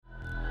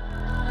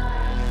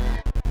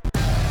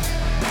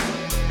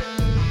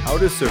How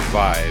to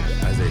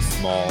Survive as a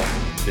Small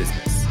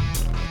Business.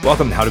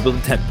 Welcome to How to Build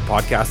a Tent, the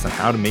podcast on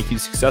how to make you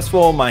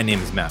successful. My name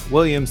is Matt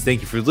Williams.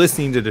 Thank you for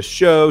listening to the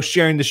show,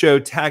 sharing the show,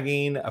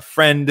 tagging a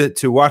friend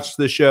to watch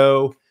the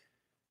show,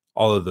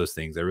 all of those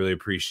things. I really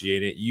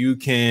appreciate it. You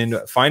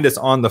can find us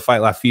on the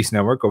Fight Laugh Feast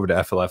Network over to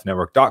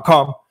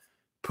flfnetwork.com.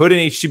 Put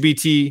in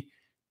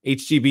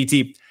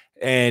HGBT,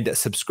 and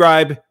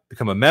subscribe,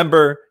 become a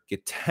member,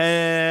 get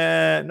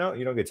 10. No,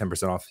 you don't get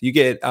 10% off. You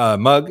get a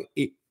mug,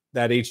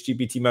 that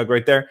HGBT mug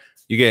right there.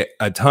 You get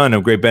a ton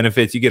of great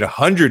benefits. You get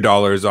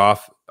 $100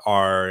 off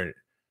our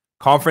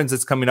conference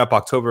that's coming up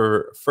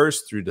October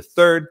 1st through the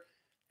 3rd.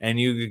 And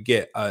you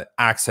get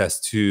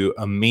access to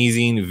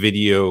amazing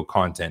video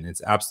content.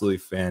 It's absolutely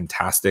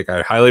fantastic.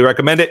 I highly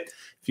recommend it.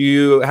 If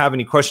you have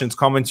any questions,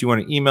 comments, you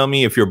want to email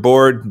me. If you're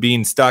bored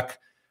being stuck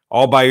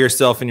all by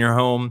yourself in your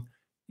home,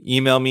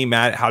 email me,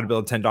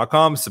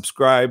 matt@howtobuildatent.com.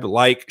 Subscribe,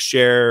 like,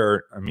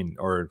 share,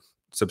 or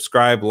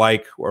subscribe,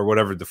 like, or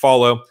whatever to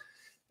follow.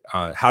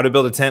 How to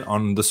Build a Tent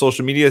on the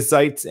social media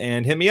sites,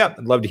 and hit me up.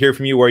 I'd love to hear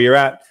from you where you're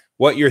at,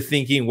 what you're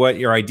thinking, what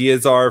your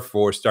ideas are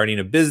for starting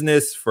a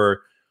business,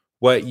 for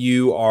what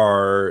you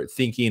are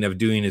thinking of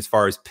doing as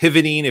far as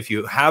pivoting if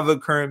you have a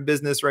current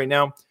business right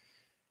now.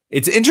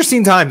 It's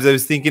interesting times. I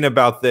was thinking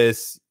about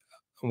this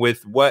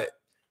with what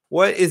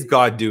is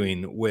God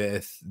doing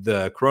with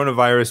the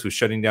coronavirus, with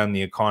shutting down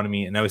the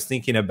economy. And I was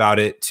thinking about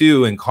it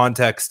too in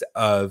context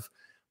of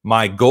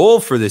my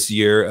goal for this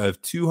year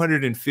of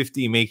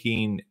 250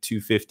 making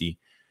 250.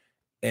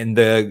 And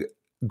the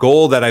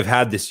goal that I've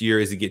had this year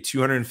is to get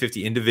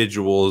 250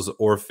 individuals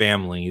or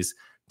families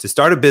to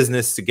start a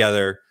business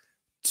together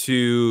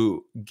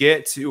to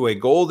get to a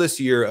goal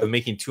this year of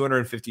making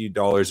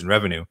 $250 in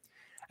revenue.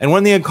 And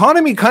when the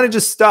economy kind of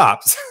just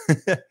stops,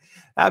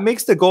 that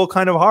makes the goal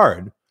kind of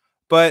hard.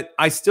 But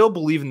I still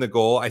believe in the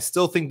goal. I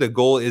still think the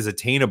goal is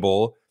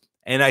attainable.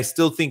 And I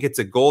still think it's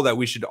a goal that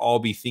we should all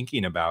be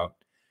thinking about.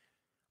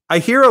 I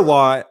hear a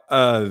lot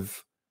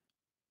of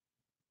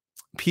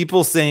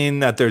people saying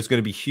that there's going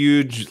to be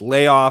huge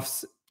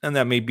layoffs, and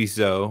that may be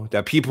so,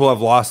 that people have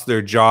lost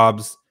their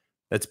jobs.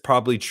 That's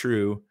probably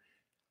true.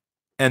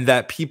 And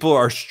that people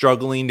are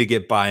struggling to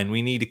get by, and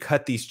we need to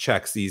cut these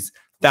checks, these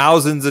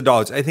thousands of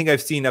dollars. I think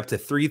I've seen up to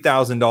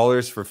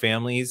 $3,000 for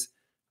families.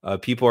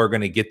 People are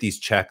going to get these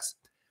checks,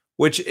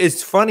 which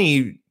is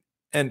funny.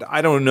 And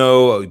I don't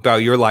know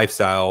about your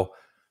lifestyle,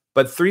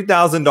 but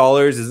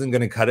 $3,000 isn't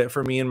going to cut it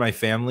for me and my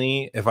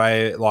family if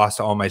I lost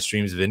all my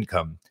streams of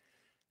income.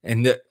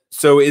 And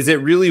so is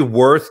it really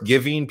worth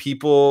giving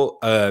people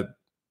a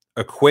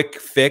quick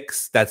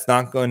fix that's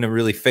not going to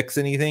really fix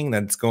anything,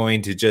 that's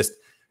going to just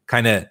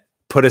kind of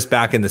put us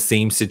back in the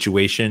same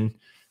situation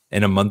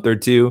in a month or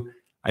two?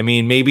 I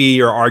mean, maybe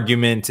your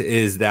argument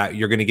is that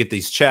you're going to get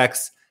these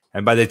checks,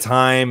 and by the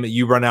time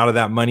you run out of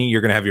that money,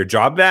 you're going to have your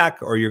job back,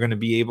 or you're going to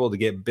be able to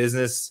get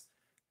business,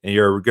 and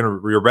your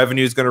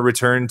revenue is going to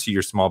return to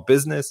your small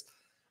business.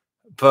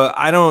 But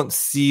I don't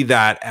see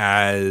that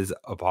as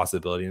a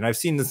possibility. And I've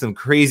seen some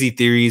crazy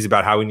theories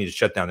about how we need to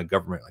shut down the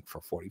government like for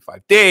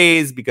 45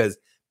 days because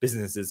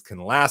businesses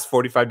can last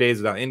 45 days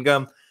without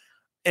income.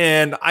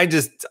 And I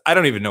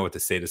don't even know what to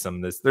say to some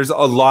of this. There's a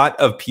lot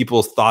of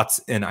people's thoughts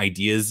and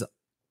ideas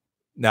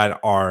that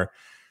are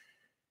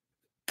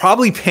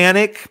probably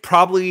panic,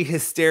 probably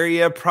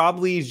hysteria,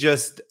 probably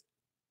just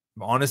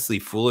honestly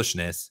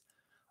foolishness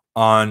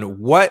on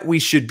what we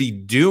should be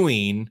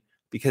doing,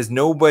 because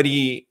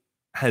nobody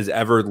has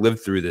ever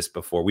lived through this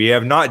before. We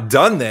have not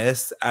done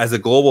this as a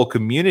global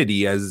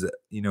community, as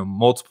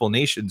multiple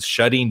nations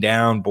shutting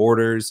down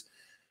borders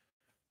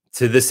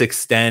to this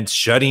extent,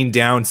 shutting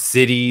down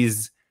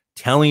cities,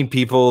 telling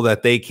people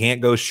that they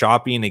can't go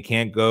shopping, they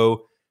can't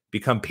go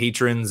become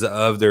patrons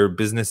of their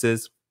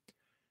businesses.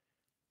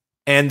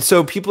 And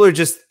so people are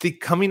just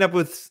coming up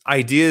with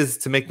ideas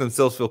to make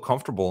themselves feel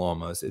comfortable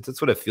almost. That's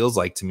what it feels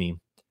like to me.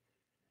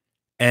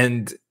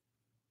 And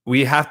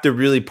we have to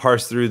really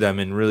parse through them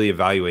and really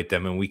evaluate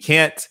them. And we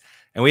can't,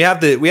 and we have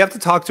to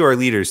talk to our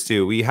leaders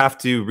too. We have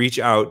to reach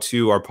out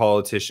to our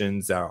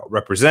politicians that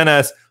represent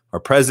us, our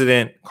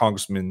president,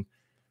 congressman,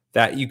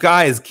 that you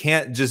guys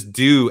can't just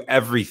do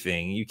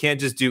everything. You can't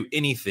just do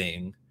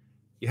anything.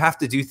 You have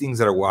to do things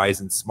that are wise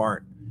and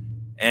smart.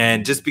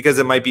 And just because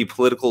it might be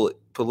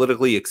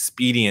politically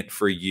expedient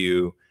for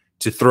you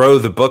to throw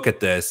the book at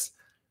this,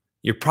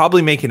 you're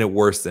probably making it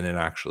worse than it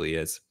actually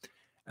is.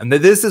 And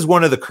this is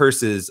one of the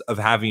curses of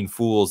having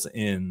fools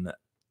in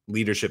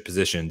leadership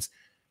positions.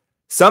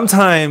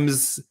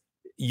 Sometimes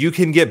you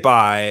can get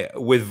by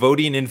with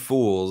voting in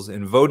fools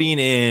and voting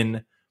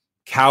in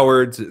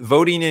cowards,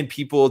 voting in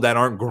people that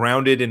aren't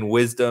grounded in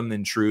wisdom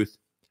and truth.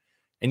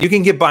 And you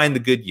can get by in the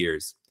good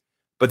years.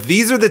 But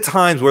these are the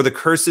times where the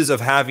curses of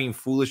having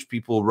foolish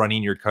people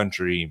running your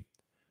country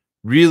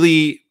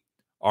really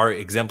are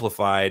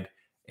exemplified.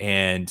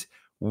 And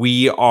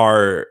we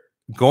are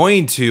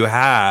going to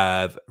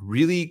have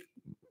really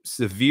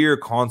severe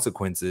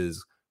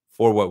consequences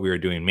for what we are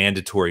doing.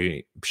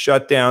 Mandatory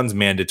shutdowns,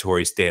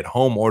 mandatory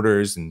stay-at-home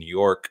orders in New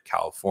York,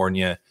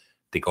 California.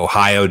 I think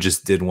Ohio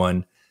just did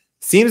one.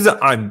 Seems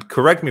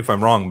correct me if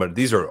I'm wrong, but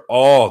these are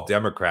all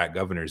Democrat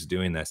governors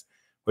doing this,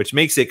 which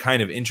makes it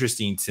kind of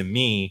interesting to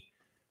me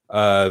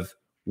of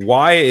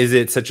why is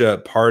it such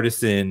a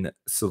partisan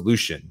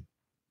solution?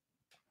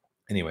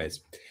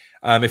 Anyways,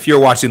 if you're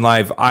watching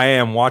live, I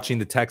am watching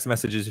the text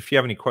messages. If you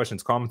have any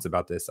questions, comments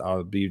about this,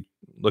 I'll be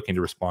looking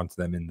to respond to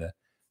them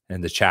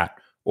in the chat,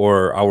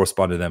 or I'll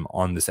respond to them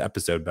on this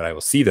episode, but I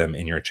will see them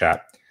in your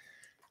chat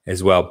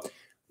as well.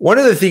 One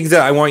of the things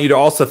that I want you to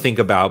also think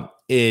about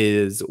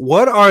is,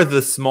 what are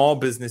the small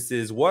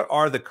businesses, what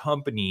are the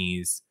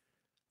companies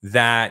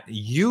that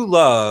you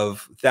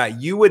love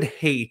that you would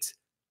hate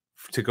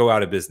to go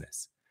out of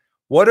business?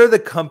 What are the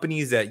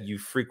companies that you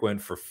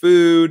frequent for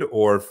food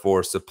or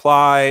for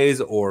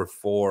supplies or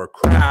for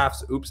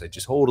crafts? Oops, I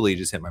totally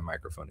hit my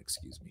microphone.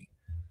 Excuse me.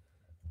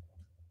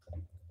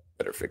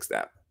 Better fix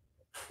that.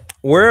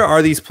 Where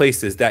are these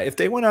places that if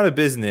they went out of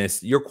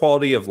business, your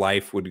quality of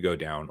life would go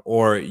down,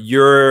 or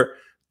your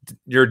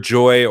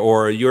joy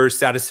or your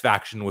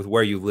satisfaction with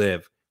where you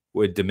live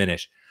would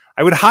diminish?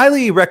 I would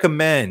highly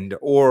recommend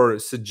or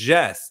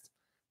suggest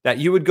that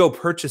you would go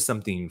purchase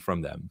something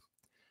from them,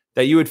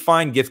 that you would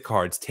find gift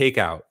cards,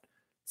 takeout,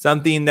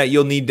 something that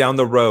you'll need down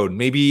the road,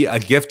 maybe a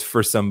gift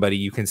for somebody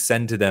you can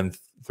send to them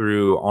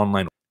through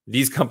online.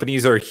 These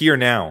companies are here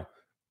now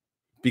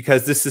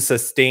because this is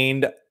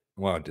sustained.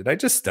 Wow, did I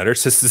just stutter?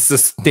 This is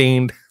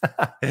sustained,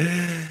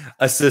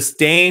 a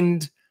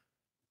sustained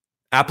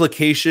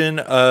application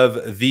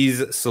of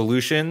these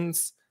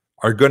solutions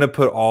are going to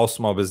put all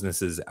small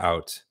businesses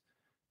out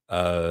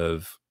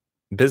of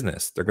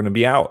business. They're going to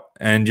be out,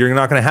 and you're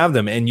not going to have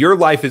them, and your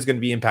life is going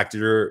to be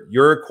impacted.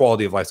 Your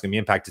quality of life is going to be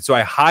impacted. So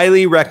I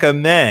highly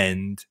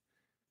recommend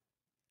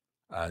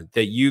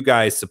that you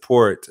guys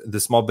support the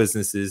small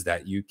businesses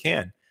that you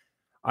can.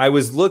 I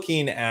was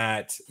looking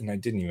at, and I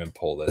didn't even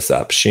pull this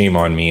up. Shame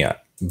on me,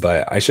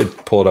 but I should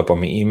pull it up on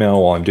my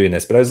email while I'm doing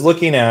this. But I was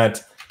looking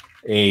at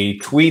a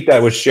tweet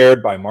that was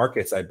shared by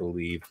Marcus, I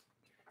believe,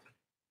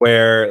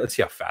 where, let's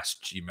see how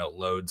fast Gmail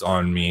loads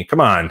on me.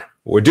 Come on.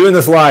 We're doing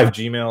this live,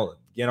 Gmail.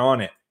 Get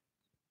on it.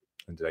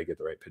 And did I get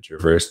the right picture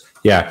first?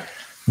 Yeah.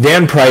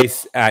 Dan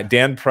Price at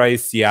Dan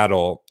Price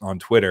Seattle on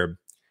Twitter.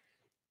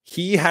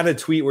 He had a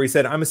tweet where he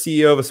said, I'm a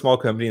CEO of a small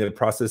company that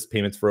processes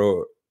payments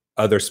for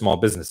other small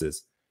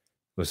businesses.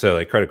 So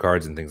like credit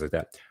cards and things like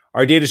that.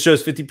 Our data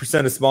shows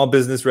 50% of small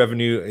business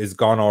revenue is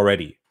gone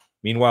already.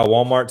 Meanwhile,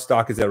 Walmart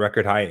stock is at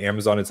record high.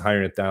 Amazon is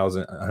hiring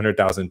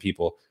 100,000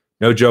 people.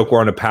 No joke,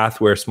 we're on a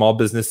path where small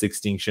business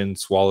extinction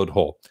swallowed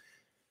whole.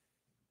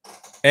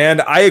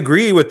 And I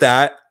agree with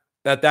that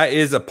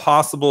is a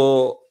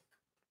possible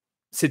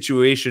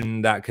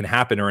situation that can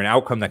happen, or an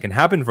outcome that can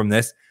happen from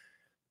this,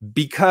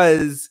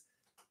 because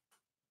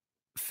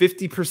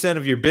 50%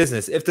 of your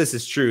business, if this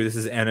is true, this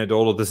is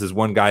anecdotal, this is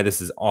one guy,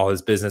 this is all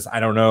his business. I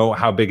don't know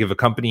how big of a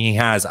company he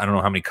has. I don't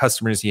know how many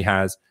customers he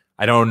has.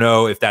 I don't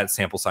know if that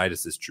sample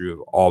size is true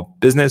of all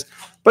business,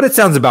 but it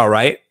sounds about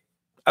right.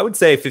 I would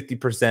say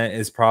 50%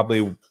 is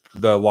probably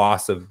the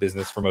loss of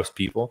business for most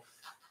people,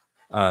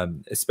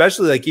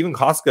 especially like even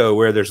Costco,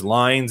 where there's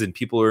lines and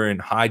people are in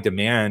high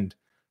demand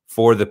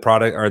for the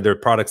product, or their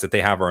products that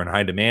they have are in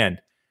high demand.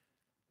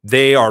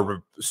 They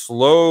are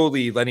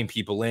slowly letting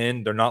people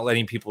in. They're not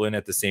letting people in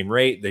at the same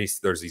rate.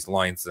 There's these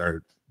lines that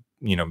are,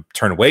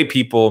 turn away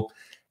people.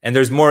 And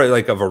there's more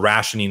like of a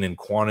rationing in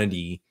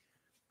quantity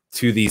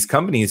to these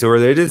companies, or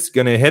they're just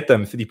going to hit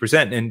them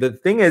 50%. And the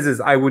thing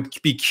is I would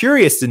be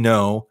curious to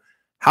know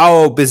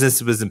how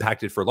business was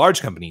impacted for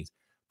large companies.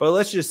 But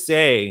let's just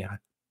say,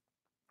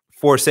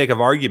 for sake of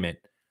argument,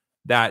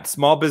 that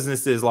small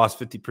businesses lost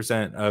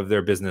 50% of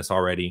their business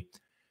already,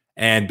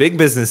 and big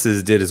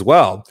businesses did as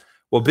well.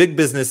 Well, big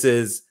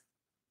businesses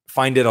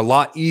find it a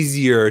lot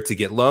easier to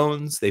get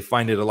loans. They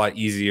find it a lot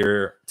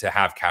easier to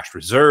have cash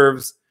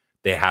reserves.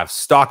 They have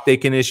stock they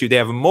can issue. They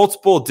have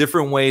multiple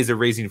different ways of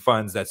raising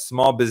funds that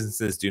small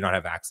businesses do not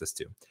have access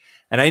to.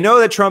 And I know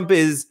that Trump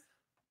is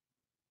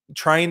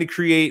trying to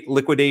create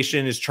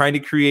liquidation, is trying to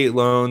create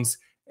loans,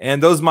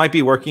 and those might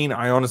be working.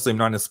 I honestly am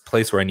not in a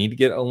place where I need to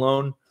get a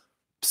loan,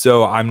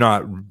 so I'm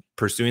not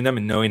pursuing them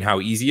and knowing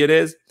how easy it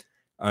is.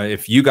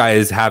 If you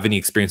guys have any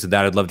experience with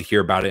that, I'd love to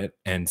hear about it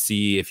and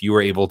see if you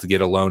were able to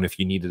get a loan if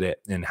you needed it,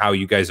 and how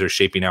you guys are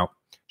shaping up.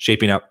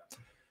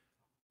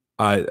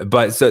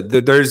 But so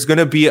there's going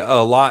to be a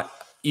lot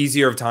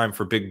easier of time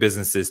for big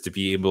businesses to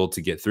be able to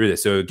get through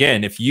this. So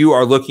again, if you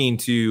are looking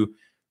to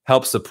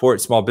help support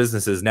small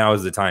businesses, now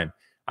is the time.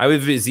 I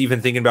was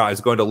even thinking about, I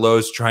was going to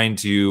Lowe's trying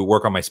to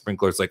work on my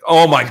sprinklers. Like,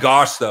 oh my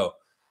gosh, though.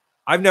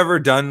 I've never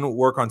done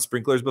work on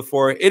sprinklers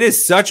before. It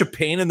is such a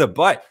pain in the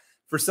butt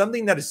for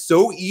something that is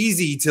so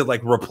easy to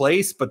like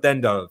replace, but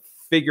then to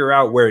figure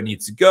out where it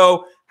needs to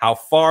go, how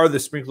far the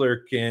sprinkler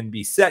can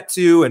be set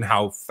to, and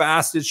how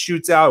fast it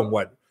shoots out, and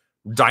what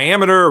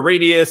diameter,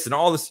 radius, and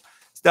all this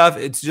stuff.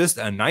 It's just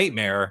a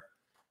nightmare.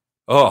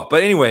 Oh,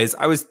 but anyways,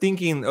 I was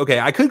thinking, okay,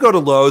 I could go to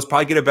Lowe's,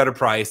 probably get a better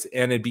price,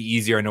 and it'd be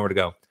easier. I know where to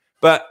go.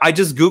 But I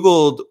just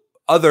Googled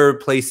other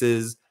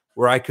places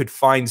where I could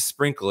find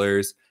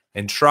sprinklers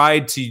and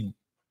tried to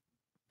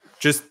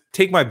just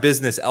take my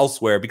business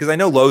elsewhere, because I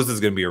know Lowe's is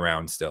going to be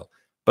around still.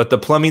 But the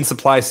plumbing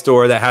supply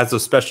store that has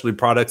those specialty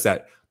products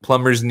that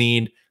plumbers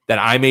need, that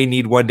I may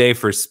need one day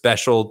for a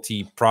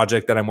specialty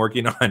project that I'm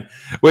working on,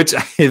 which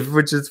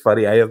is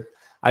funny.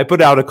 I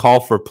put out a call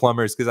for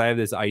plumbers because I have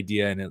this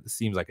idea and it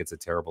seems like it's a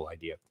terrible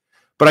idea.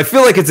 But I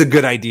feel like it's a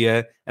good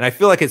idea, and I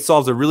feel like it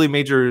solves a really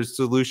major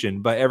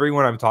solution. But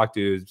everyone I've talked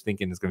to is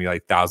thinking it's going to be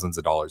like thousands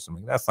of dollars. I'm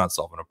like, that's not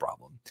solving a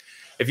problem.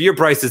 If your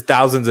price is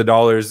thousands of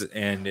dollars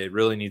and it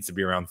really needs to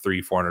be around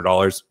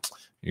 $300-400,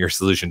 your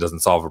solution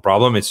doesn't solve a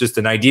problem. It's just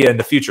an idea in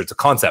the future. It's a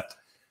concept.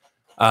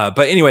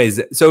 But anyways,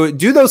 so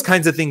do those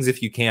kinds of things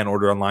if you can.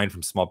 Order online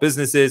from small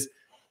businesses.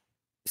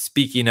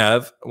 Speaking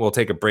of, we'll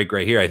take a break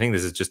right here. I think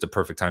this is just a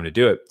perfect time to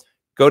do it.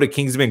 Go to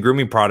Kingsman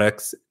Grooming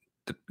Products.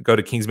 Go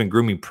to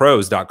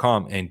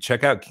KingsmanGroomingPros.com and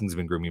check out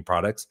Kingsman Grooming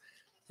Products.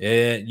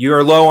 You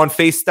are low on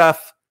face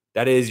stuff.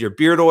 That is your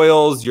beard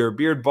oils, your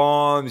beard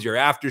balms, your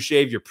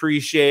aftershave, your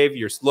pre-shave,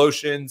 your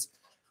lotions.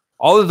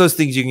 All of those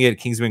things you can get at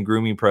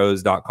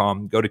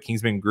KingsmanGroomingPros.com. Go to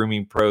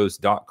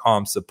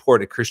KingsmanGroomingPros.com.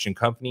 Support a Christian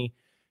company.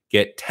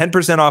 Get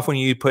 10% off when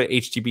you put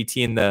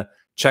HTBT in the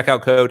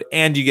checkout code,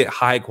 and you get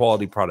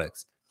high-quality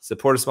products.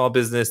 Support a small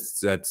business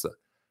that's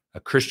a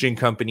Christian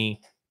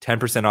company.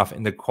 10% off,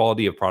 and the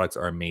quality of products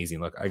are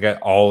amazing. Look, I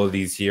got all of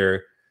these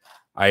here.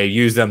 I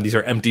use them. These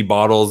are empty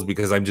bottles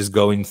because I'm just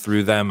going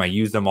through them. I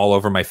use them all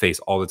over my face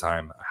all the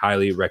time. I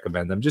highly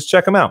recommend them. Just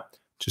check them out.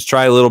 Just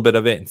try a little bit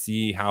of it and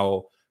see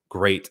how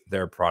great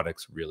their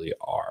products really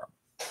are.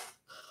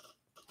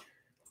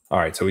 All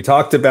right, so we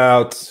talked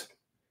about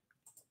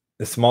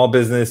the small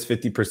business,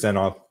 50%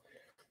 off. All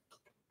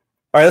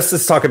right, let's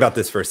just talk about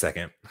this for a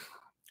second.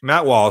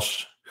 Matt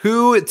Walsh,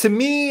 who to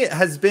me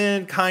has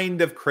been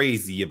kind of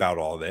crazy about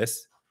all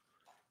this.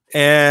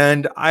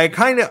 And I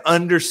kind of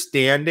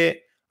understand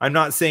it. I'm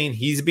not saying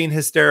he's being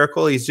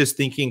hysterical. He's just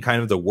thinking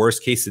kind of the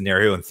worst case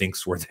scenario and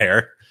thinks we're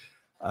there,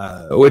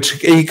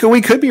 which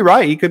we could be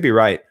right. He could be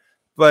right.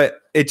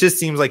 But it just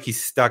seems like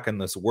he's stuck in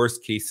this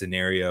worst case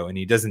scenario and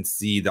he doesn't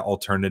see the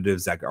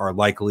alternatives that are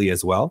likely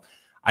as well.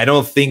 I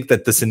don't think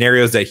that the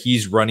scenarios that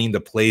he's running,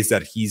 the plays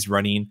that he's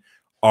running,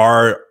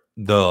 are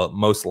the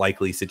most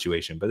likely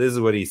situation. But this is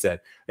what he said.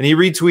 And he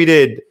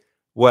retweeted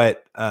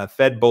what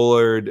Fed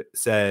Bullard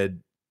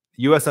said.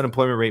 U.S.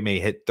 unemployment rate may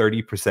hit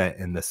 30%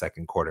 in the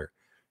second quarter.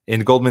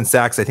 In Goldman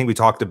Sachs, I think we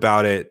talked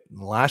about it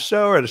last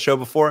show or the show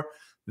before,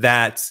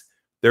 that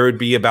there would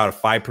be about a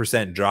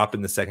 5% drop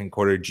in the second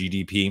quarter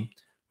GDP,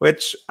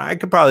 which I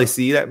could probably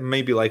see that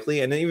may be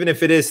likely. And even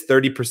if it is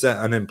 30%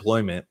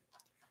 unemployment,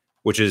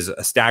 which is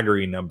a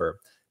staggering number,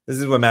 this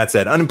is what Matt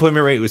said.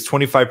 Unemployment rate was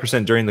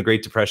 25% during the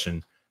Great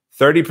Depression.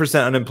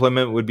 30%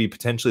 unemployment would be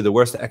potentially the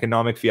worst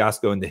economic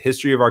fiasco in the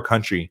history of our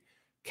country.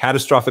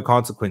 Catastrophic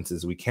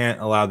consequences. We can't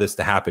allow this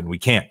to happen. We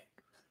can't.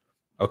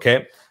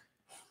 Okay.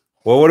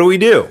 Well, what do we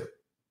do?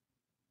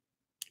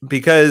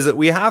 Because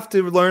we have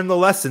to learn the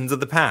lessons of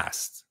the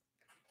past.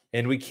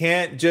 And we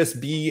can't just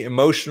be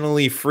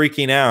emotionally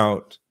freaking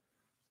out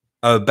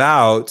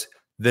about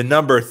the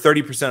number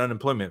 30%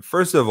 unemployment.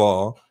 First of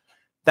all,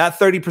 that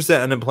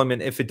 30%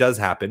 unemployment, if it does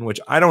happen, which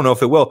I don't know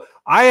if it will,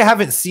 I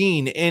haven't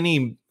seen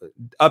any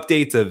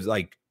updates of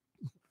like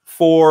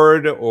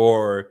Ford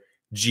or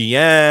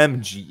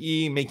GM,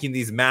 GE making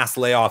these mass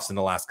layoffs in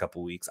the last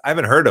couple of weeks. I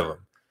haven't heard of them.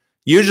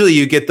 Usually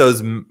you get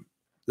those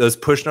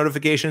push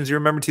notifications. You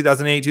remember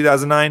 2008,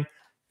 2009?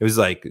 It was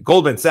like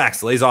Goldman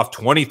Sachs lays off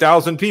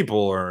 20,000 people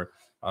or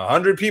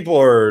 100 people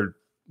are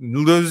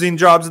losing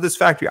jobs at this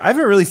factory. I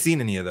haven't really seen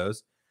any of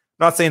those.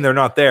 I'm not saying they're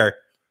not there,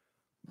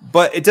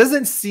 but it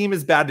doesn't seem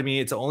as bad to me.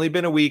 It's only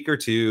been a week or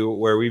two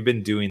where we've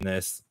been doing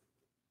this.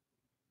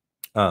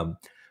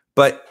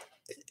 But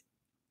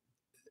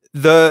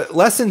the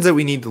lessons that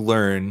we need to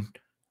learn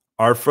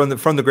are from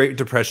the Great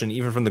Depression,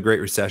 even from the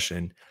Great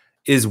Recession,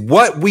 is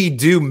what we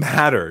do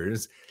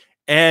matters.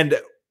 And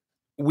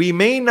we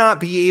may not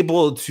be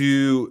able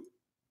to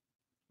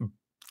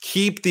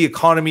keep the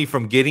economy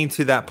from getting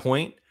to that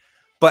point,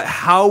 but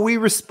how we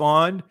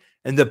respond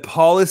and the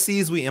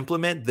policies we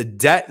implement, the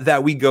debt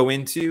that we go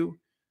into,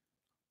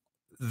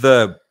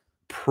 the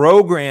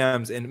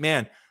programs, and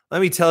man,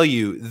 let me tell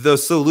you, the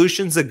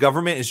solutions the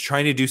government is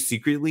trying to do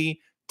secretly,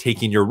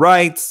 taking your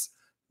rights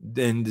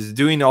and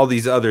doing all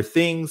these other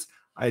things.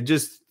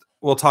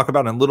 We'll talk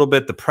about in a little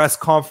bit the press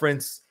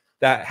conference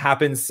that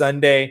happened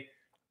Sunday.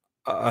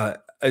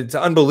 It's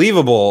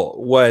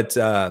unbelievable what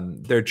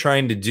they're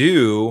trying to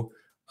do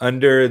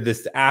under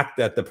this act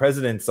that the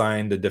president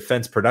signed, the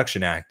Defense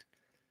Production Act.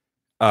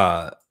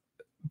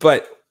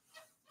 But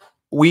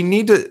we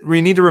need to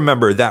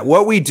remember that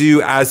what we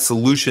do as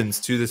solutions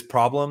to this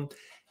problem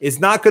is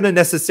not going to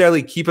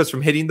necessarily keep us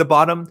from hitting the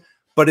bottom,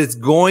 but it's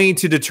going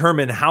to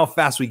determine how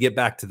fast we get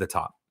back to the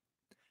top.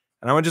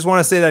 And I just want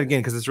to say that again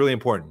because it's really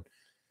important.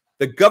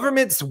 The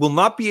governments will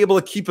not be able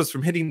to keep us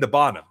from hitting the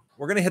bottom.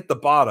 We're going to hit the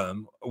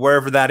bottom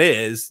wherever that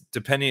is,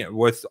 depending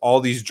with all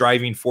these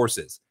driving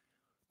forces.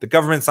 The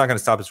government's not going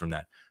to stop us from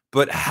that.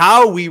 But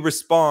how we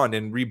respond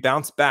and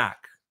bounce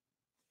back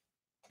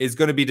is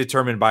going to be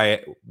determined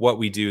by what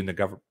we do in the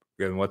government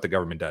and what the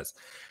government does.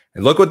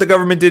 And look what the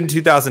government did in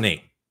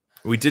 2008.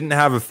 We didn't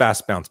have a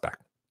fast bounce back.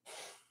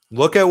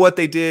 Look at what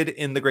they did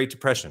in the Great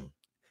Depression.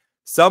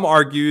 Some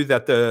argue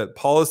that the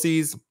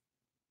policies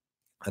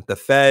that the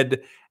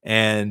Fed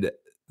and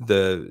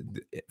the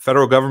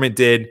federal government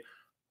did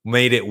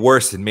made it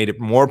worse and made it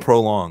more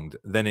prolonged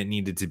than it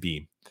needed to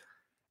be.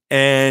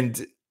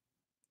 And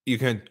you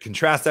can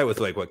contrast that with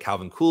like what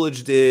Calvin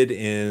Coolidge did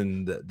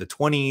in the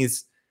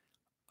 20s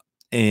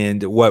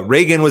and what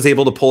Reagan was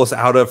able to pull us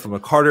out of from the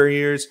Carter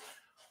years.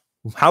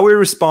 How we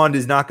respond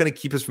is not going to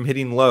keep us from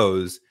hitting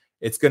lows.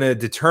 It's going to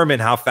determine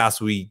how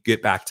fast we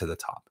get back to the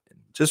top.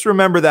 Just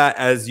remember that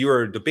as you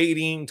are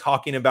debating,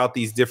 talking about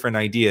these different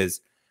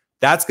ideas,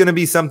 that's going to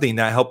be something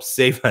that helps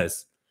save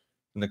us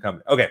in the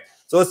company. Okay,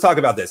 so let's talk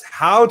about this.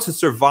 How to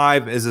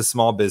survive as a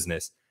small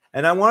business.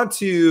 And I want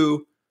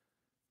to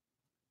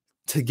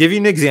give you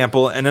an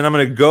example, and then I'm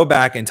going to go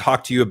back and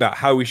talk to you about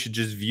how we should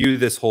just view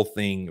this whole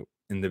thing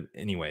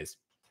anyways.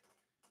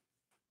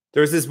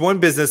 There's this one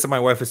business that my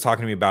wife was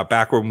talking to me about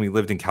back when we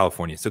lived in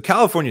California. So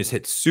California's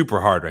hit super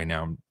hard right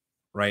now,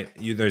 right?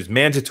 There's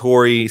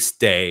mandatory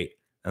stay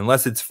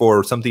unless it's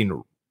for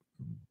something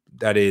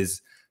that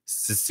is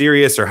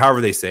serious or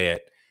however they say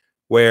it,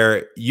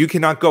 where you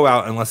cannot go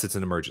out unless it's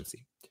an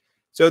emergency.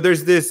 So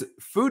there's this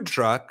food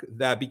truck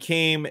that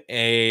became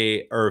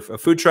a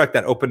food truck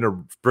that opened a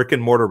brick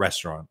and mortar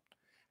restaurant.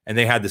 And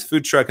they had this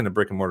food truck and a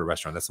brick and mortar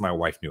restaurant. That's how my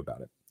wife knew about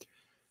it.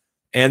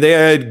 And they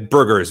had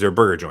burgers, their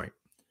burger joint.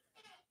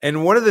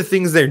 And one of the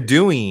things they're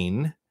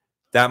doing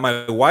that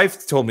my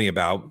wife told me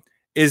about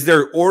is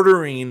they're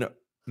ordering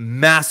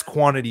mass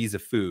quantities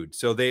of food.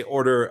 So they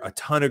order a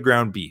ton of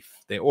ground beef.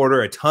 They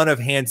order a ton of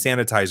hand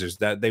sanitizers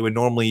that they would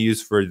normally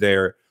use for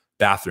their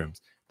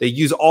bathrooms. They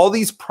use all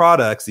these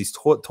products, these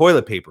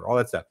toilet paper, all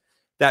that stuff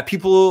that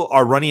people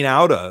are running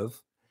out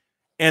of,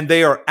 and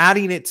they are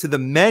adding it to the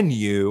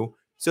menu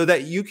so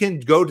that you can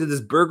go to this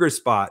burger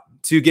spot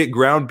to get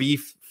ground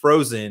beef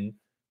frozen,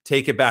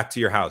 take it back to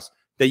your house.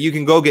 That you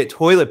can go get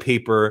toilet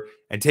paper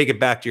and take it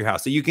back to your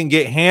house. So you can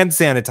get hand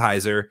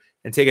sanitizer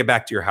and take it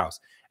back to your house.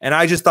 And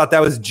I just thought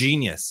that was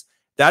genius.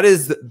 That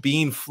is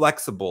being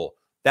flexible.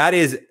 That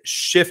is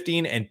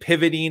shifting and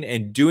pivoting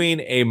and doing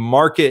a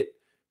market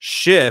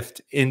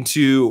shift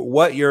into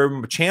what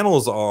your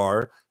channels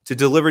are to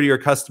deliver to your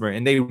customer.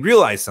 And they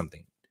realize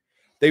something.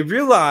 They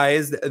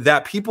realize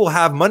that people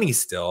have money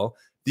still.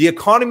 The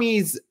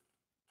economy's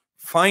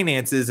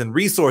finances and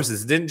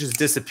resources didn't just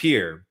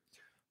disappear.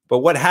 But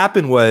what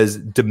happened was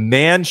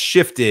demand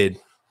shifted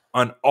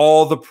on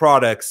all the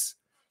products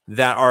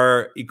that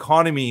our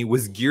economy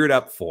was geared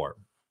up for.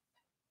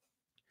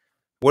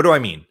 What do I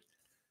mean?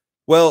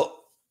 Well,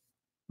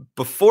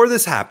 before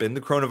this happened,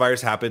 the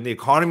coronavirus happened, the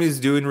economy was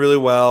doing really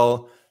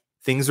well.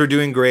 Things were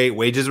doing great.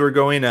 Wages were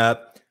going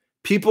up.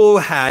 People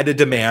had a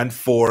demand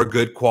for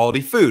good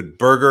quality food,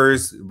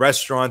 burgers,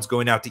 restaurants,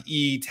 going out to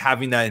eat,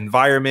 having that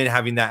environment,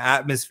 having that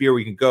atmosphere where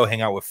you can go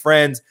hang out with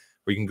friends,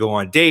 where you can go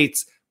on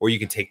dates, or you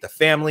can take the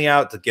family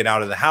out to get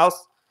out of the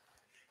house.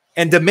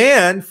 And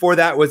demand for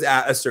that was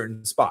at a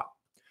certain spot.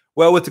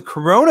 Well, with the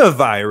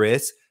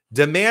coronavirus,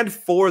 demand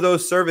for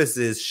those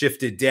services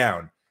shifted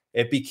down.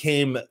 It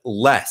became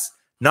less,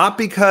 not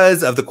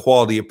because of the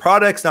quality of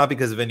products, not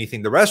because of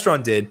anything the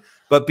restaurant did,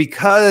 but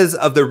because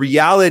of the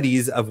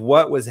realities of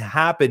what was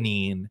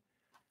happening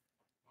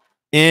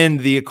in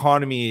the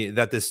economy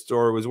that this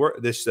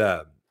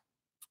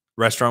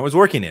restaurant was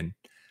working in.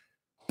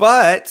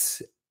 But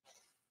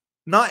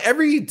not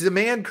every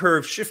demand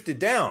curve shifted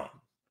down.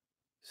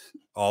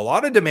 A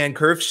lot of demand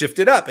curves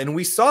shifted up, and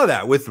we saw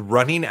that with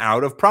running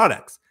out of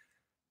products.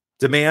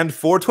 Demand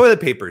for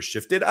toilet paper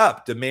shifted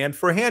up. Demand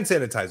for hand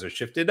sanitizer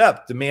shifted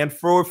up. Demand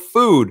for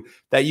food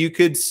that you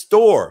could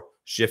store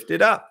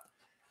shifted up.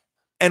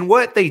 And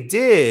what they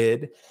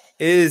did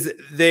is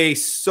they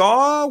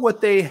saw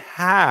what they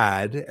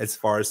had as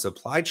far as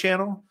supply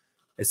channel,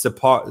 as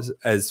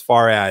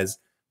far as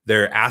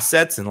their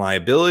assets and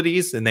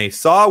liabilities, and they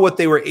saw what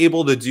they were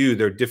able to do,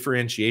 their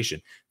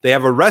differentiation. They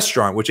have a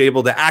restaurant which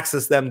able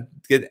to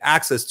get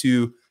access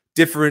to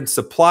different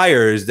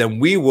suppliers than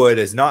we would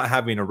as not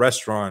having a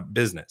restaurant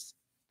business.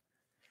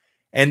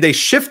 And they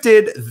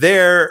shifted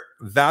their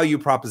value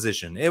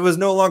proposition. It was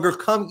no longer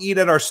come eat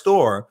at our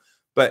store,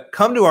 but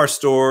come to our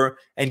store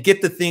and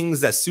get the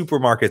things that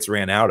supermarkets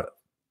ran out of.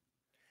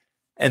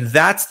 And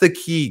that's the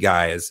key,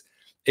 guys.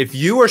 If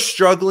you are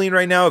struggling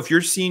right now, if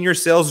you're seeing your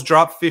sales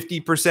drop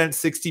 50%,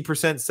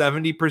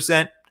 60%,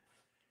 70%,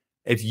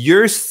 if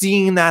you're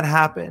seeing that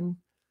happen,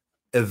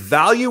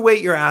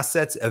 evaluate your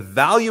assets,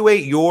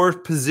 evaluate your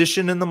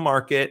position in the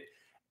market,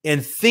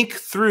 and think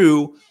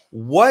through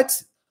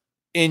what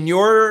in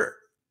your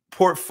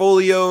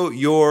portfolio,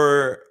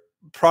 your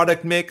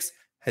product mix,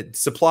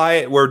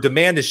 supply, where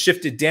demand is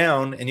shifted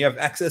down and you have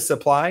excess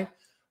supply,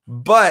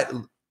 but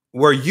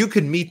where you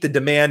can meet the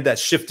demand that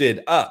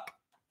shifted up.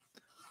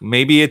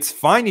 Maybe it's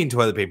finding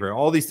toilet paper,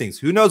 all these things.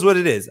 Who knows what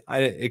it is?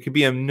 It could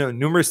be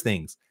numerous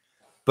things,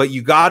 but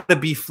you got to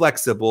be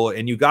flexible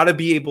and you got to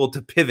be able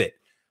to pivot.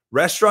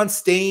 Restaurants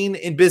staying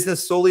in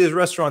business solely as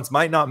restaurants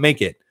might not make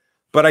it,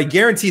 but I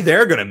guarantee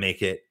they're going to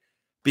make it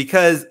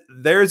because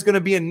there's going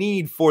to be a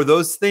need for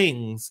those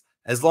things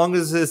as long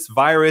as this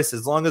virus,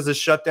 as long as the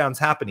shutdown's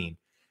happening.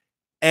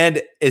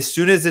 And as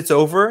soon as it's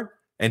over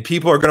and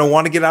people are going to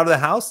want to get out of the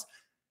house,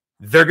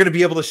 they're going to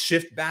be able to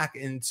shift back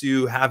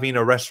into having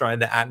a restaurant in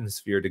the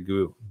atmosphere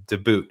to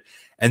boot.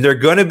 And they're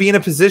going to be in a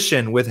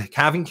position with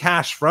having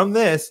cash from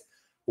this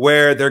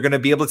where they're going to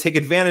be able to take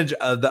advantage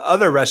of the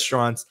other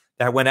restaurants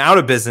that went out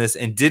of business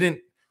and didn't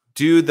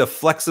do the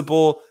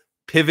flexible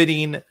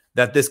pivoting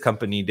that this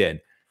company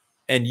did.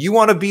 And you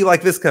want to be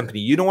like this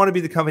company. You don't want to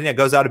be the company that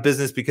goes out of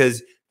business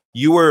because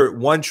you were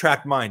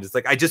one-track mind. It's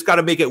like, I just got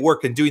to make it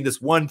work and doing this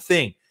one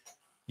thing.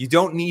 You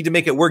don't need to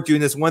make it work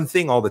doing this one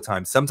thing all the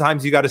time.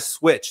 Sometimes you got to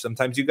switch.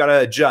 Sometimes you got to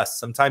adjust.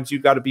 Sometimes you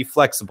got to be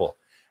flexible.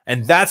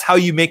 And that's how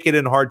you make it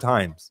in hard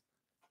times.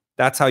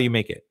 That's how you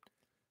make it.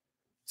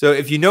 So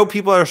if you know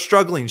people are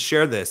struggling,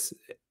 share this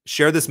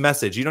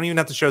message. You don't even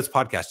have to share this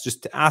podcast.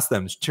 Just to ask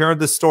them, share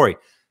this story.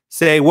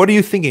 Say, what are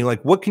you thinking?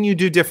 Like, what can you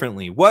do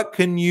differently? What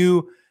can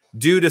you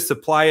do to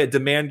supply a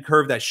demand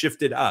curve that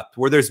shifted up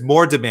where there's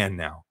more demand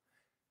now?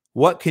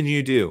 What can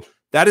you do?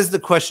 That is the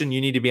question you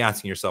need to be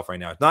asking yourself right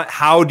now. It's not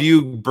how do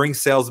you bring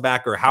sales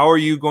back or how are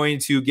you going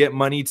to get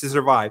money to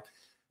survive?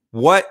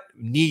 What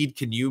need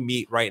can you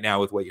meet right now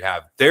with what you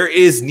have? There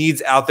is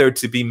needs out there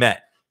to be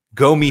met.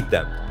 Go meet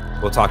them.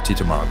 We'll talk to you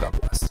tomorrow. God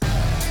bless.